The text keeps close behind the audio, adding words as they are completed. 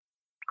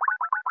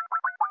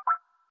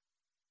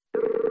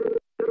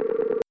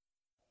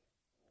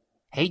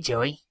Hey,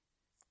 Joey.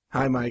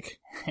 Hi, Mike.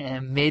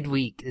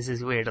 Midweek. This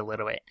is weird a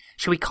little bit.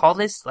 Should we call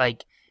this,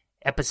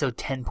 episode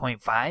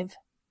 10.5?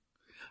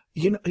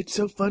 You know, it's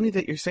so funny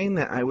that you're saying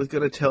that. I was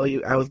going to tell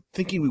you, I was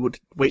thinking we would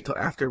wait till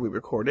after we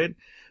recorded,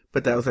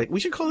 but I was like, we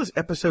should call this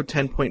episode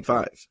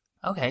 10.5.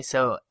 Okay,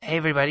 so, hey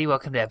everybody,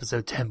 welcome to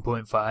episode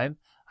 10.5.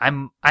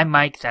 I'm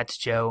Mike, that's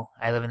Joe.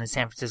 I live in the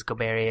San Francisco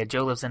Bay Area.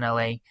 Joe lives in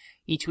LA.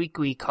 Each week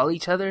we call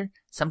each other,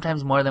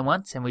 sometimes more than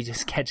once, and we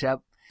just catch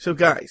up. So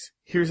guys,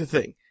 here's the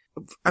thing.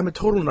 I'm a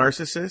total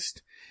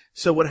narcissist.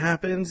 So what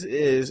happens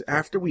is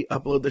after we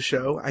upload the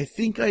show, I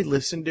think I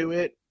listen to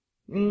it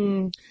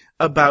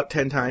about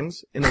 10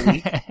 times in a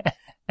week.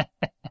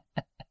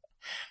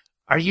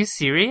 Are you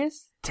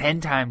serious?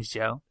 10 times,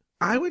 Joe?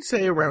 I would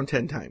say around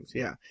 10 times,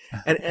 yeah.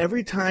 And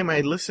every time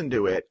I listen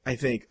to it, I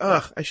think,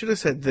 I should have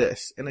said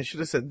this, and I should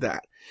have said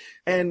that.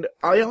 And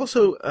I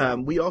also,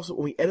 when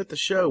we edit the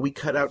show, we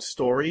cut out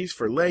stories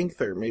for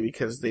length, or maybe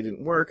because they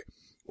didn't work,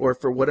 or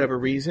for whatever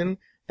reason.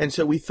 And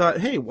so we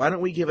thought, hey, why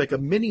don't we give like a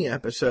mini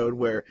episode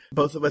where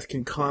both of us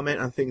can comment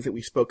on things that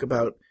we spoke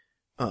about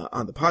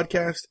on the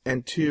podcast,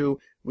 and two,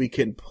 we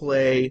can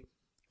play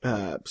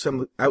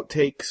some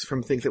outtakes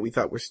from things that we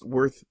thought were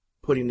worth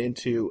putting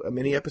into a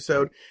mini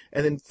episode.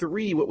 And then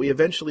three, what we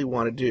eventually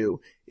want to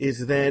do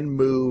is then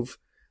move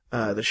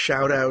the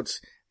shout outs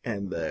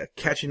and the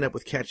catching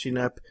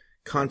up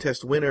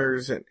contest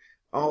winners and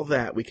all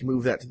that. We can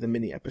move that to the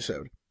mini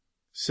episode.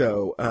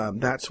 So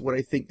that's what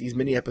I think these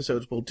mini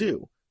episodes will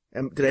do.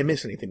 Did I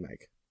miss anything,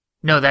 Mike?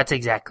 No, that's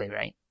exactly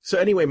right. So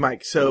anyway,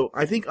 Mike,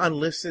 I think I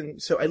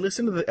listened to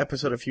the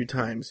episode a few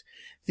times.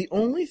 The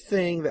only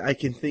thing that I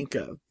can think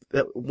of,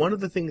 that one of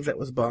the things that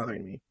was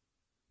bothering me,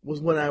 was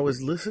when I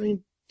was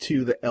listening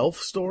to the elf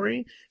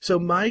story. So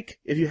Mike,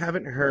 if you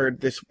haven't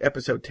heard this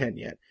episode 10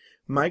 yet,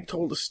 Mike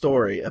told a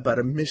story about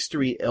a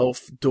mystery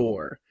elf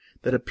door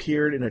that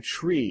appeared in a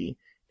tree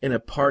in a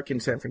park in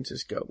San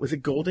Francisco. Was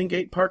it Golden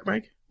Gate Park,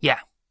 Mike?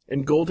 Yeah.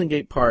 In Golden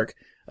Gate Park,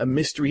 a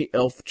mystery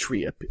elf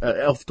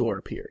door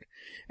appeared.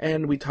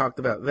 And we talked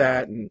about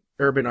that and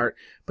urban art.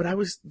 But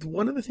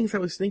one of the things I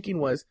was thinking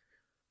was,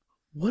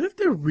 what if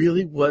there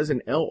really was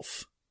an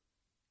elf?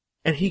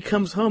 And he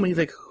comes home and he's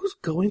like, who's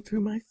going through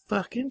my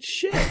fucking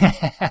shit?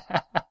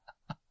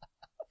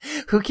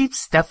 Who keeps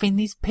stuffing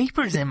these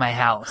papers in my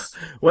house?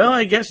 Well,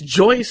 I guess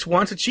Joyce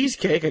wants a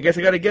cheesecake. I guess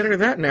I gotta get her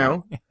that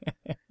now.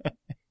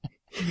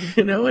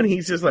 And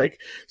he's just like,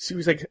 so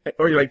he's like,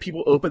 or like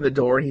people open the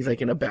door and he's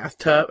like in a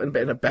bathtub and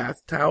in a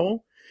bath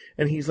towel.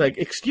 And he's like,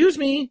 excuse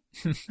me,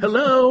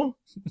 hello,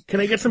 can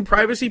I get some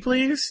privacy,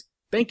 please?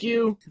 Thank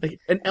you. Like,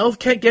 an elf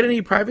can't get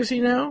any privacy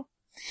now?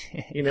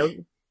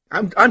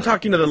 I'm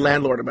talking to the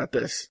landlord about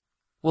this.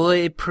 Well,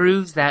 it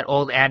proves that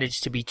old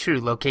adage to be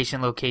true.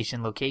 Location,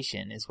 location,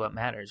 location is what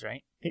matters,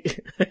 right?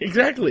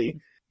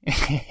 Exactly.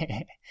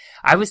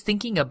 I was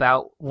thinking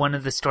about one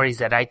of the stories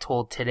that I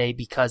told today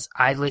because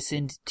I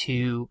listened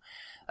to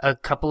a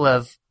couple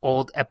of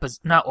old episodes,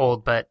 not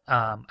old, but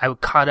I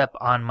caught up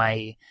on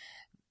my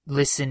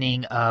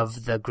listening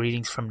of the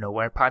Greetings from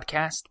Nowhere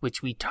podcast,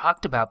 which we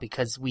talked about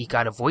because we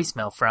got a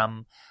voicemail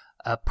from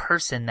a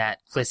person that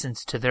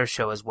listens to their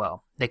show as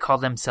well. They call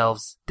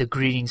themselves the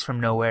Greetings from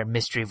Nowhere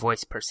mystery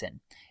voice person.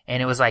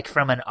 And it was like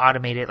from an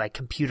automated, like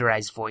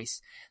computerized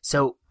voice.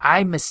 So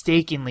I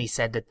mistakenly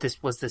said that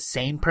this was the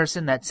same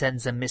person that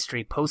sends them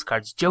mystery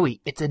postcards. Joey,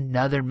 it's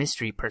another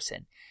mystery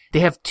person. They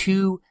have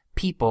two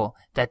people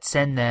that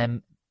send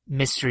them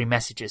mystery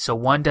messages. So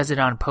one does it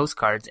on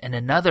postcards and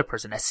another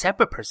person, a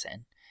separate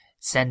person,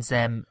 sends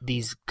them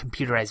these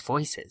computerized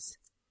voices.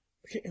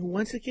 Okay, and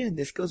once again,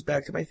 this goes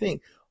back to my thing.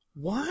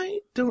 Why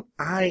don't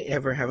I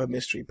ever have a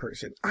mystery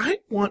person? I'm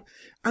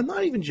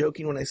not even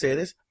joking when I say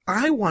this.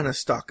 I want a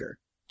stalker.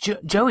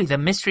 Joey, the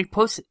mystery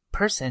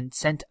person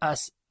sent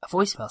us a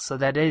voicemail, so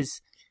that's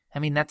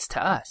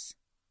to us.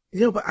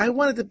 But I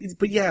wanted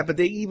to, but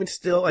they even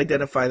still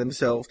identify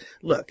themselves.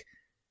 Look,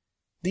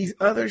 these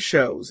other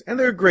shows, and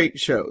they're great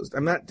shows.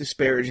 I'm not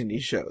disparaging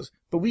these shows,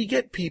 but we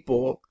get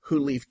people who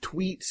leave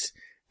tweets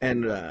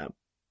and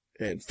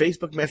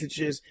Facebook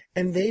messages,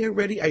 and they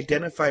already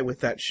identify with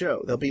that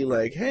show. They'll be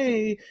like,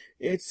 hey,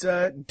 it's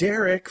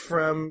Derek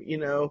from,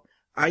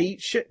 I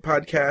Eat Shit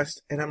podcast.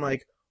 And I'm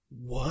like,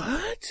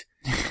 what?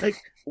 Like,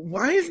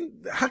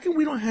 how come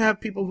we don't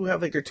have people who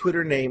have like their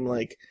Twitter name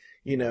like,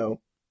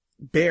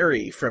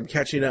 Barry from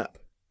Catching Up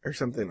or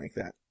something like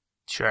that?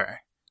 Sure.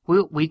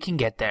 We can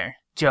get there.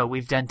 Joe,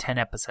 we've done 10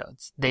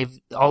 episodes.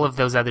 All of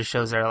those other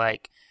shows are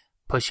like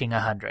pushing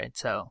 100,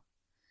 so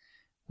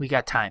we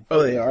got time.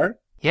 Oh, they are?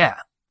 Yeah.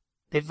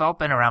 They've all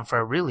been around for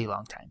a really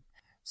long time.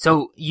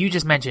 So you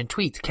just mentioned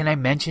tweets. Can I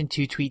mention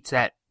 2 tweets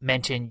that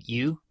mention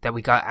you that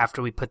we got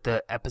after we put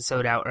the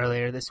episode out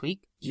earlier this week?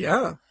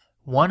 Yeah.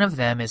 One of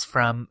them is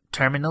from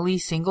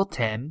Terminally Single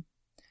Tim,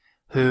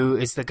 who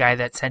is the guy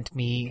that sent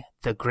me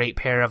the great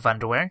pair of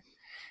underwear.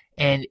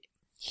 And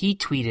he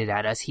tweeted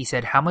at us. He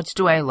said, how much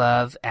do I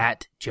love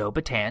at Joe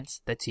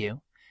Batance, that's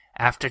you,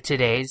 after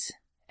today's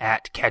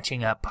at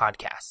Catching Up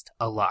podcast?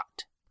 A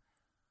lot.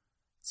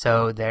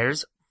 So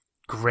there's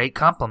great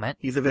compliment.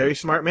 He's a very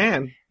smart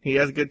man. He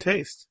has good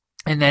taste.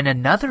 And then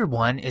another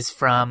one is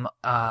from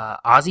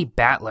Ozzy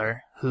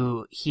Battler,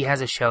 who he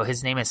has a show.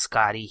 His name is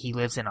Scotty. He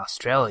lives in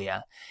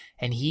Australia.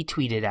 And he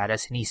tweeted at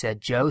us and he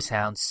said, Joe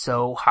sounds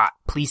so hot.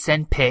 Please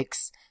send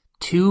pics.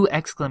 2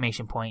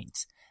 exclamation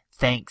points.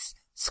 Thanks,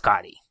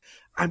 Scotty.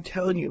 I'm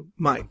telling you,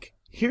 Mike,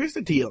 here's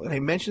the deal. And I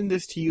mentioned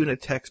this to you in a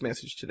text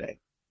message today.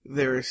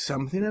 There is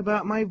something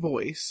about my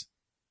voice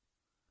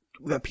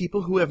that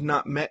people who have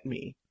not met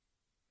me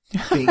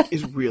think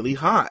is really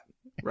hot,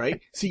 right?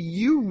 See,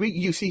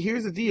 you see,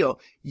 here's the deal.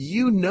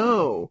 You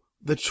know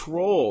the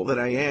troll that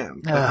I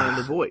am behind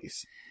the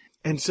voice.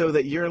 And so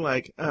that you're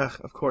like,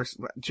 of course,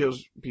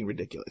 Joe's being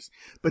ridiculous.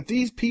 But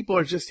these people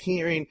are just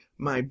hearing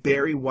my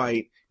Barry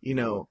White,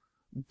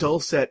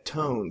 dulcet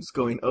tones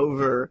going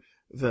over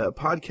the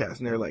podcast.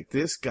 And they're like,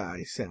 this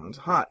guy sounds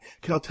hot.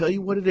 I'll tell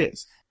you what it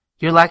is.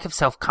 Your lack of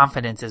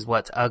self-confidence is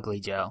what's ugly,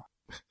 Joe.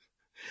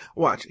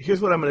 Watch.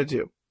 Here's what I'm going to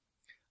do.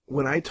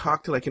 When I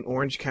talk to like an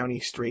Orange County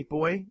straight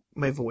boy,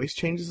 my voice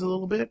changes a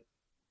little bit.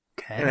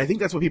 Okay. And I think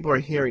that's what people are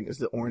hearing is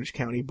the Orange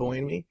County boy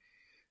in me.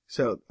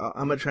 So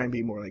I'm going to try and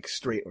be more like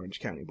straight Orange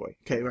County boy.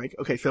 Okay, Mike?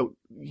 Okay, so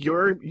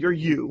you're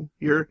you.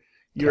 You're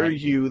Okay.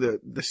 you,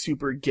 the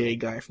super gay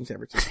guy from San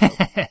Francisco.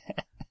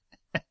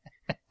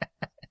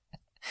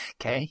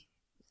 Okay.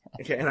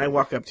 Okay, and I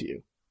walk up to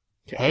you.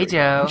 Okay, Hey,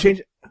 Joe.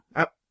 Change.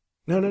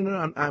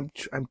 No. I'm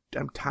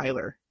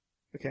Tyler.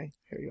 Okay,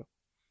 here you go.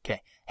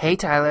 Okay. Hey,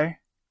 Tyler.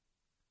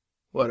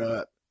 What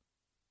up?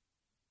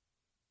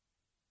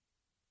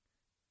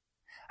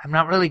 I'm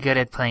not really good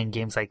at playing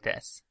games like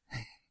this.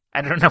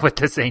 I don't know what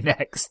to say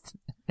next.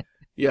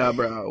 Yeah,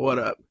 bro. What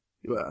up?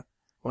 You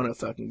want to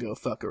fucking go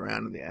fuck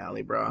around in the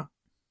alley, bro?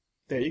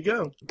 There you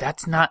go.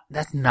 That's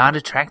not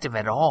attractive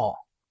at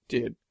all.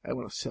 Dude, I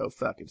want to so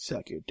fucking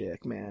suck your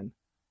dick, man.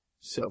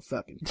 So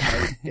fucking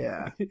tight.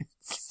 Yeah.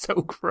 It's so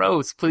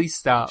gross. Please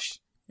stop.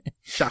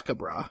 Shaka,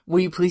 bra.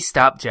 Will you please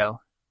stop, Joe?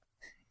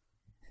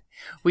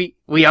 We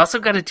also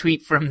got a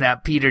tweet from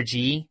that Peter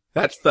G.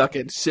 That's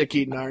fucking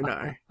sicky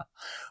narnar.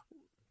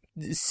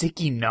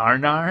 Sicky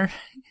Narnar?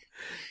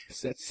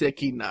 It's that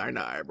sicky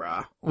narnar,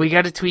 brah. We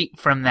got a tweet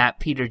from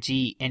that Peter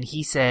G, and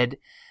he said,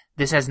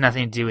 this has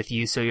nothing to do with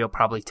you, so you'll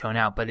probably tone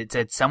out, but it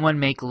said, someone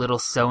make little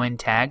sew-in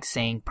tag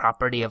saying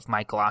property of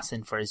Mike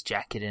Lawson for his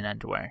jacket and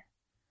underwear.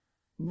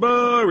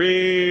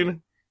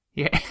 Boring.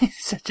 Yeah,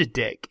 such a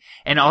dick.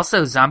 And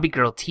also, Zombie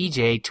Girl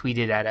TJ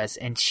tweeted at us,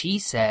 and she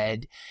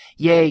said,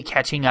 yay,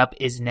 Catching Up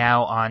is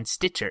now on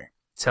Stitcher.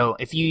 So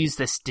if you use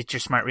the Stitcher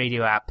Smart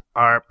Radio app,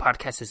 our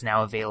podcast is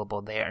now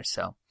available there,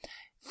 so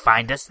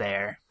find us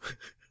there.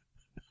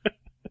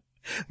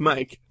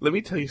 Mike, let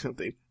me tell you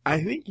something.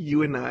 I think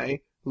you and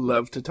I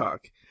love to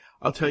talk.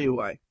 I'll tell you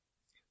why.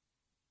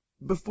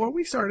 Before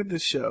we started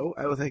this show,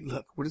 I was like,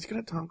 look, we're just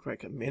going to talk for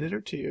like a minute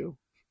or two.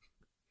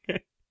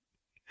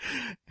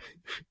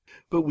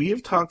 But we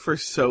have talked for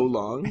so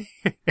long.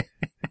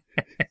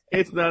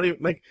 It's not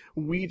even like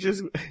we're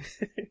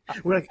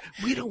like,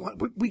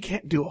 we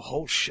can't do a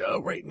whole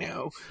show right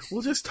now.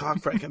 We'll just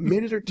talk for like a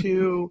minute or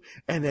two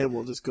and then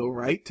we'll just go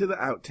right to the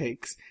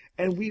outtakes.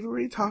 And we've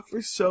already talked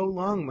for so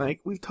long, Mike.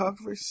 We've talked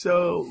for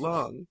so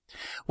long.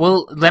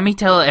 Well, let me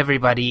tell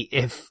everybody,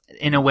 if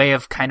in a way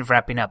of kind of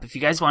wrapping up, if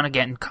you guys want to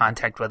get in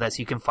contact with us,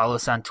 you can follow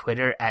us on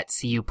Twitter at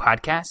CU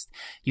Podcast.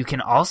 You can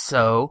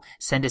also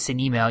send us an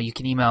email. You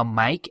can email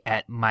Mike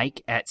at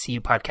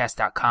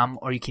cupodcast.com,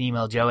 or you can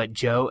email Joe at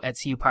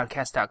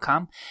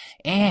joe@cupodcast.com.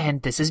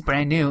 And this is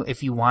brand new.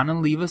 If you want to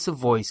leave us a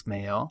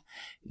voicemail,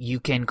 you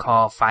can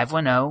call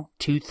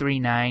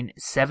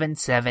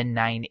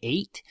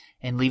 510-239-7798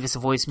 and leave us a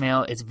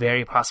voicemail. It's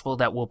very possible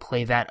that we'll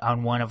play that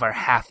on one of our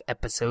half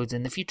episodes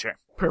in the future.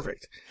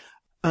 Perfect.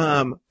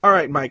 All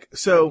right, Mike.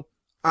 So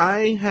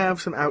I have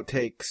some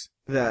outtakes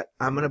that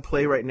I'm going to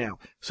play right now.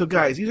 So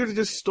guys, these are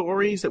just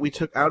stories that we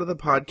took out of the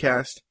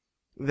podcast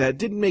that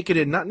didn't make it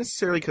in, not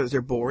necessarily because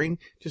they're boring,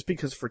 just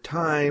because for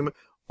time,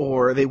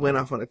 or they went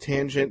off on a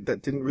tangent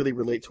that didn't really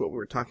relate to what we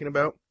were talking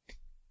about.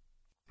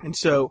 And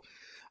so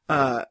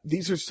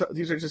these are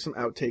just some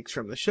outtakes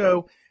from the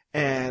show,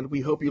 and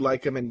we hope you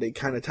like them, and they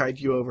kind of tide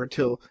you over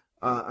till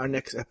our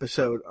next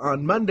episode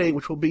on Monday,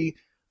 which will be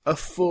a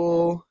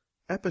full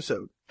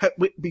episode.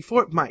 Wait,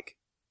 before, Mike,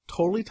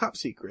 totally top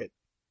secret,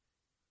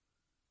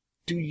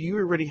 do you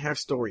already have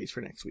stories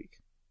for next week?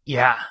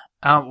 Yeah.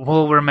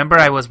 Well, remember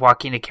I was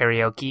walking to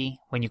karaoke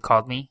when you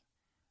called me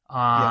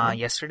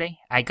yesterday?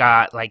 I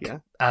got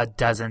a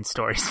dozen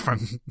stories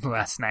from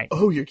last night.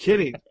 Oh, you're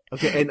kidding.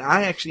 Okay, and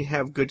I actually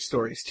have good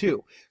stories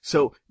too.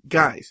 So,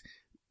 guys,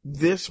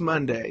 this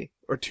Monday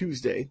or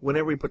Tuesday,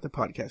 whenever we put the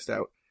podcast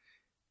out,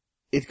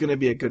 it's going to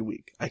be a good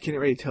week. I can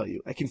already tell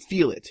you. I can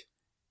feel it.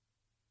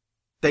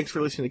 Thanks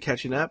for listening to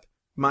Catching Up.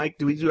 Mike,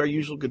 do we do our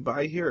usual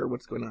goodbye here, or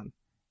what's going on?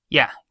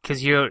 Yeah,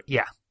 because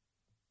yeah.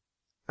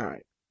 All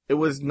right. It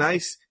was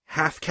nice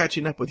half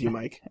catching up with you,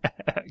 Mike.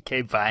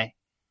 Okay, bye.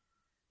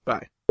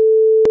 Bye.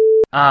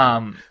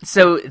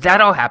 So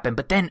that all happened,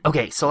 but then,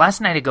 okay, so last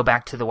night I go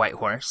back to the White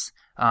Horse,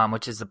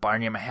 which is the bar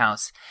near my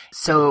house.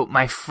 So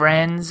my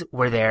friends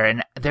were there,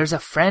 and there's a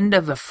friend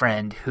of a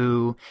friend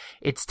who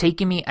it's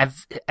taken me,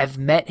 I've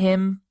met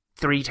him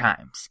 3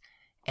 times.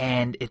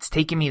 And it's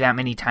taken me that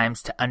many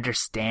times to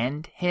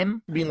understand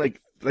him. You mean like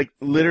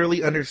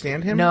literally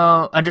understand him?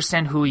 No,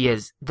 understand who he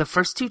is. The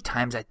first 2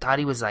 times I thought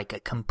he was like a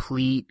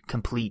complete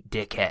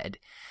dickhead.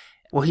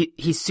 Well,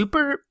 he's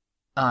super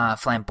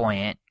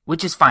flamboyant,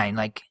 which is fine.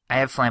 Like, I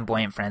have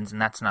flamboyant friends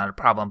and that's not a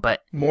problem, but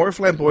More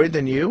flamboyant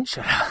than you?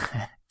 shut up.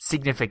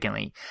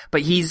 Significantly.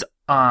 But he's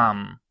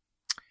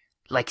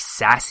like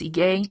sassy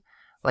gay.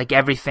 Like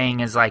everything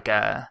is like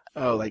a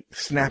like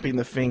snapping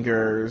the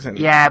fingers and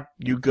yeah,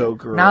 you go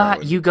girl.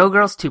 not you go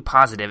girl's too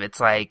positive. It's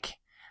like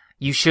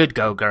you should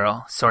go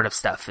girl sort of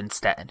stuff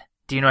instead.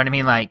 Do you know what I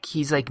mean? Like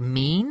he's like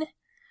mean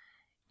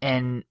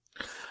and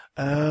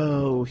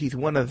Oh, he's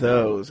one of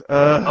those.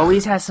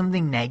 always has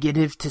something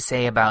negative to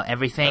say about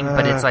everything,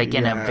 but it's like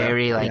in a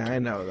very like I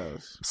know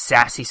those.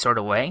 sassy sort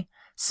of way.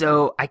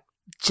 So I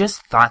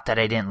just thought that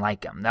I didn't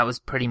like him. That was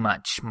pretty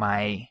much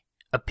my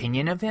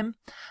opinion of him.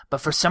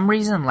 But for some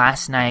reason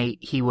last night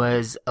he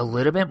was a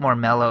little bit more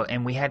mellow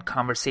and we had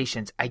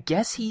conversations. I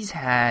guess he's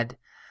had,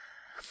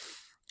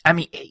 I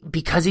mean,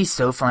 because he's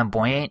so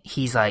flamboyant,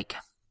 he's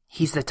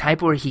the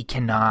type where he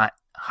cannot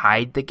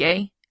hide the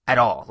gay at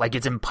all. Like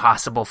it's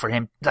impossible for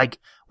him. Like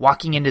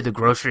walking into the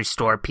grocery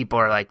store, people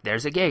are like,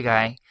 there's a gay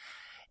guy.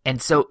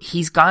 And so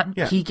he's gotten,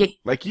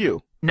 like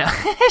you. No,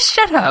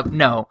 shut up.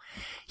 No,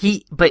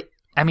 but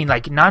I mean,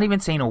 like not even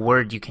saying a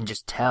word, you can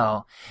just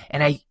tell.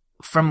 And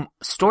from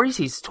stories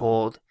he's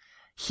told,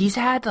 he's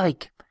had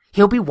like,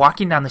 he'll be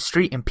walking down the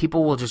street and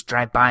people will just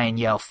drive by and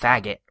yell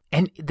faggot.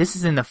 And this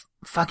is in the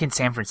fucking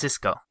San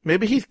Francisco.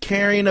 Maybe he's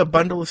carrying a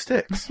bundle of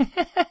sticks.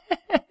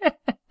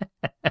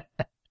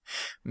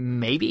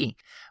 Maybe.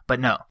 But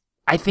no.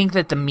 I think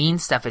that the mean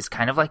stuff is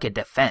kind of like a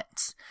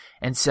defense.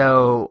 And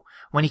so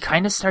when he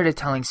kind of started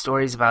telling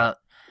stories about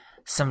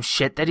some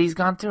shit that he's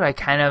gone through, I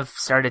kind of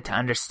started to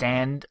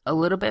understand a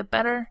little bit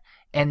better.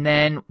 And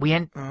then we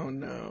Oh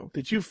no.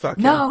 Did you fuck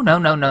him? No. No.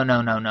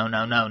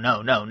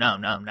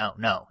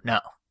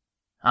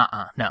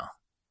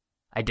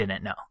 I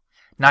didn't know.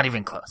 Not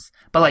even close.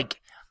 But like,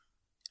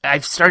 I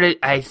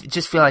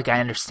just feel like I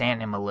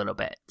understand him a little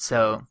bit.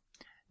 So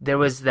there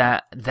was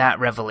that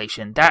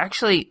revelation.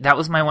 That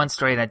was my one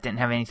story that didn't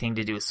have anything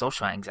to do with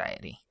social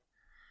anxiety.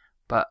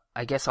 But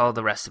I guess all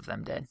the rest of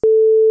them did.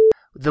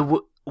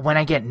 When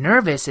I get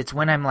nervous, it's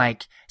when I'm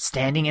like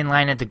standing in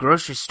line at the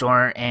grocery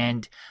store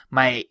and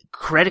my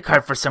credit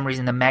card, for some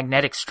reason, the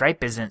magnetic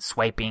stripe isn't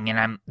swiping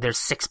and there's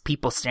 6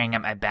 people staring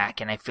at my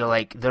back and I feel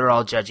like they're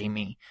all judging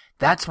me.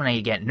 That's when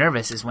I get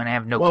nervous, is when I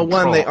have no control.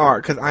 Well, one, they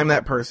are, because I'm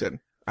that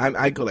person.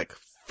 I go like,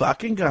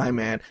 fucking guy,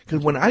 man.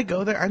 Because when I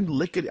go there,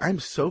 I'm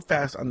so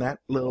fast on that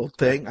little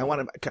thing. I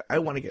want to get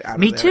out of there.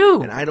 Me too.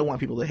 And I don't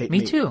want people to hate me.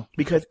 Me too.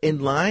 Because in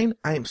line,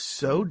 I am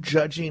so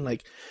judging.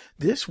 Like,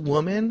 this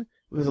woman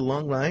with a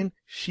long line,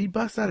 she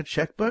busts out a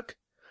checkbook.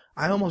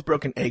 I almost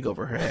broke an egg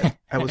over her head.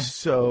 I was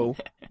so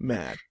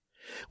mad.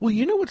 Well,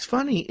 you know what's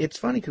funny? It's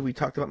funny because we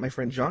talked about my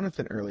friend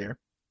Jonathan earlier.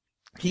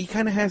 He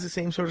kind of has the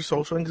same sort of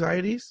social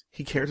anxieties.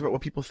 He cares about what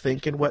people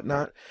think and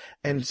whatnot.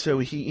 And so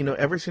he,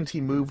 ever since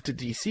he moved to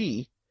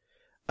DC,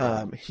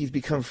 he's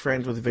become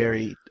friends with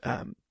very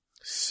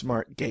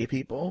smart gay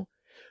people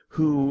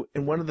who,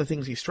 and one of the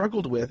things he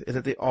struggled with is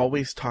that they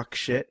always talk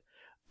shit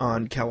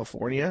on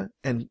California,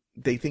 and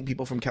they think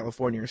people from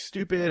California are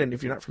stupid, and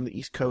if you're not from the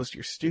East Coast,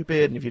 you're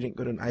stupid, and if you didn't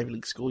go to an Ivy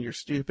League school, you're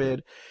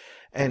stupid.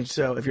 And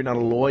so if you're not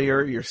a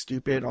lawyer, you're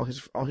stupid. All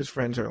his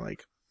friends are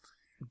like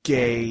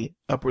gay,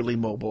 upwardly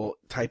mobile,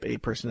 type A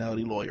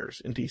personality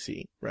lawyers in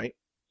DC, right?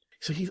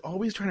 So he's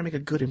always trying to make a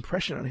good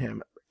impression on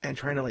him and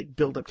trying to like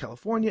build up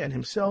California and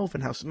himself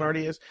and how smart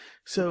he is.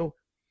 So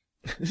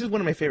this is one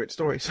of my favorite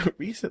stories. So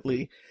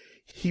recently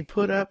he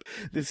put up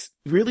this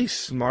really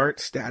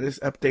smart status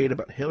update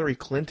about Hillary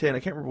Clinton.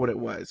 I can't remember what it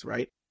was,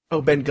 right?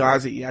 Oh,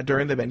 Benghazi. Yeah,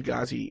 during the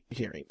Benghazi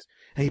hearings.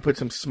 And he put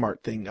some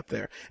smart thing up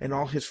there. And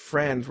all his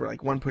friends were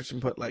like, one person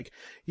put like,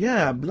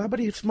 yeah,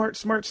 blah-blah,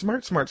 smart.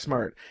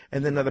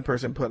 And then another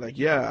person put like,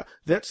 yeah,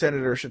 that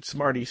senator should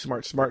smart.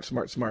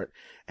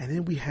 And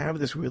then we have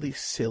this really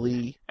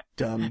silly,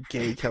 dumb,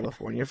 gay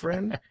California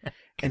friend.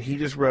 And he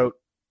just wrote,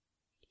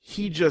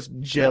 he just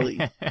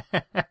jelly.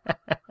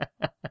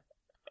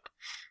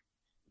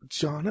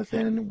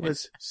 Jonathan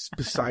was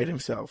beside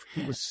himself.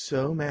 He was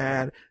so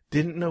mad,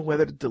 didn't know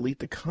whether to delete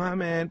the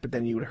comment, but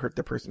then you would hurt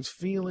the person's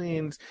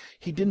feelings.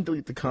 He didn't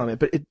delete the comment,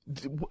 but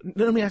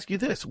let me ask you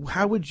this.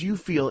 How would you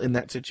feel in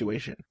that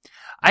situation?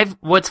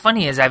 What's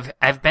funny is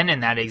I've been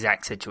in that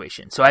exact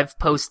situation. So I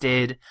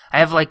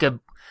have like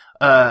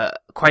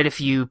quite a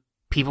few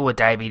people with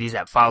diabetes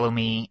that follow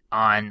me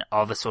on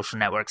all the social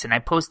networks, and I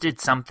posted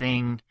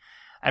something,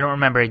 I don't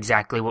remember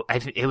exactly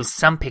it was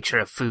some picture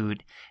of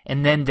food.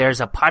 And then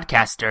there's a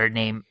podcaster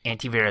named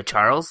Antivera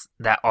Charles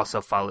that also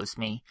follows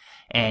me.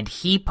 And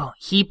he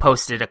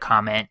posted a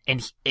comment,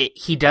 and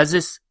he does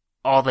this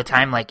all the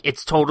time. Like,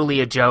 it's totally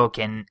a joke,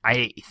 and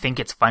I think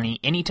it's funny.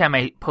 Anytime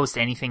I post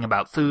anything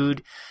about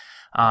food,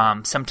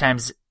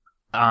 sometimes,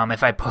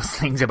 if I post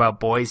things about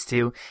boys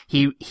too,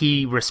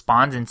 he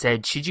responds and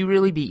said, should you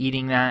really be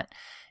eating that?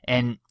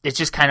 And it's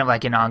just kind of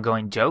like an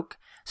ongoing joke.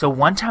 So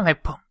one time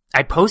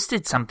I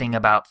posted something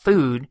about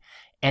food,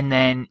 and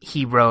then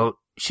he wrote,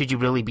 should you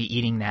really be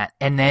eating that?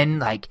 And then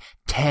like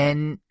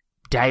 10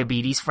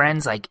 diabetes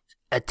friends like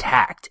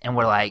attacked and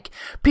were like,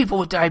 people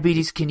with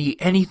diabetes can eat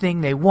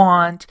anything they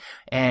want.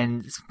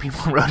 And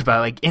people wrote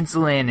about like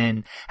insulin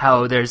and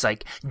how there's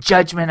like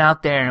judgment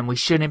out there and we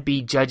shouldn't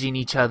be judging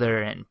each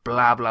other and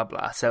blah, blah,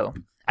 blah. So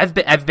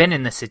I've been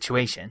in this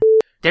situation.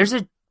 There's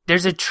a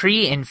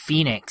tree in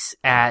Phoenix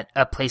at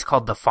a place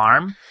called The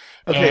Farm.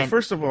 Okay,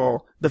 first of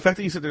all, the fact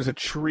that you said there's a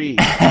tree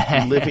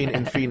living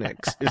in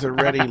Phoenix is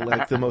already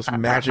like the most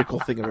magical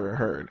thing I've ever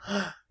heard.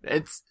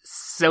 It's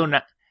so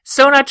not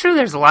true.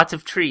 There's lots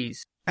of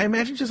trees. I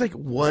imagine just like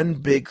one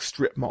big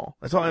strip mall.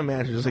 That's all I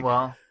imagine. Just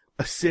like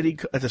a city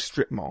as a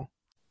strip mall.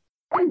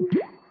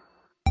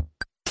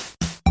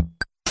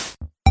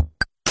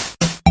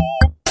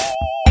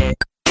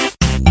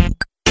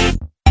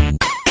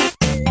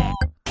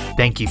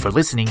 Thank you for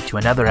listening to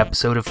another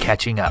episode of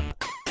Catching Up.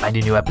 Find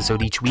a new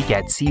episode each week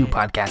at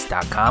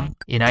cupodcast.com,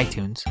 in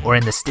iTunes, or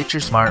in the Stitcher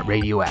Smart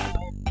Radio app.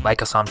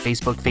 Like us on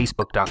Facebook,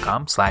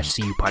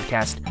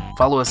 facebook.com/cupodcast.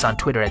 Follow us on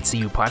Twitter at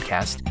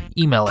cupodcast.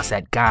 Email us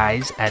at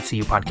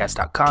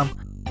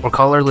guys@cupodcast.com, or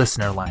call our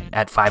listener line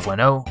at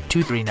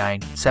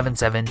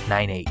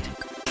 510-239-7798.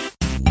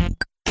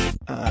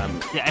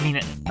 Yeah, I mean...